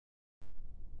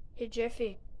Hey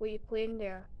Jeffy, what are you playing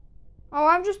there? Oh,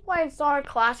 I'm just playing Sonic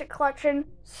Classic Collection.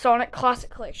 Sonic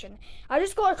Classic Collection. I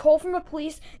just got a call from the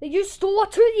police that you stole a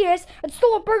 2DS and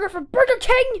stole a burger from Burger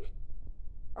King!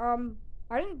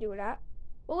 I didn't do that.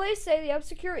 Well, they say they have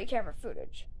security camera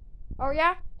footage. Oh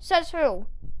yeah? Says who?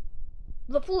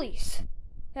 The police.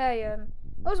 Hey, I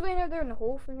was waiting out there in the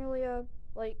hall for nearly,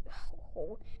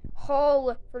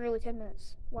 hall for nearly 10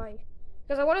 minutes. Why?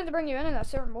 Because I wanted to bring you in that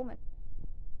certain moment.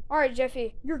 Alright,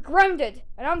 Jeffy, you're grounded,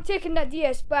 and I'm taking that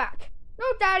DS back. No,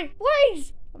 Daddy,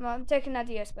 please! I'm taking that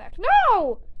DS back.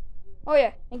 No! Oh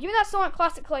yeah, and give me that Sonic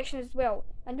Classic Collection as well.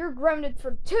 And you're grounded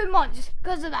for 2 months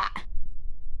because of that.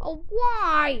 Oh,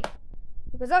 why?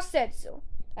 Because I said so,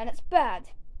 and it's bad.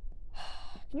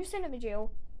 Can you send him to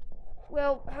jail?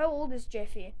 Well, how old is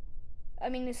Jeffy? I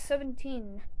mean, he's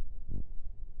 17.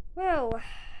 Well,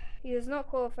 he does not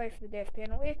qualify for the death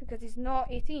penalty because he's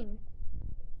not 18.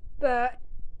 But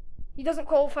he doesn't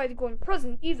qualify to go in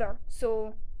prison either,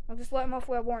 so I'll just let him off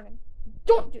with a warning.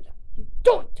 Don't do that. You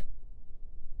don't!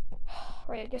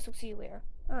 Right, I guess I'll see you later.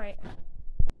 Alright.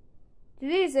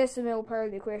 Today's SML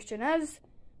parody question is,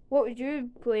 what would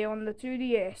you play on the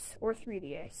 2DS or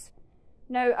 3DS?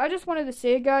 Now, I just wanted to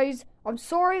say, guys, I'm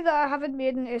sorry that I haven't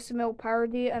made an SML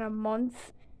parody in a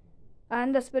month,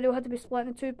 and this video had to be split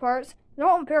into 2 parts.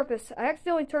 Not on purpose. I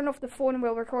accidentally turned off the phone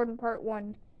while recording part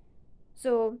 1.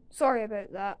 So, sorry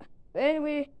about that. But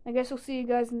anyway, I guess I'll see you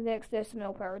guys in the next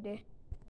SML parody.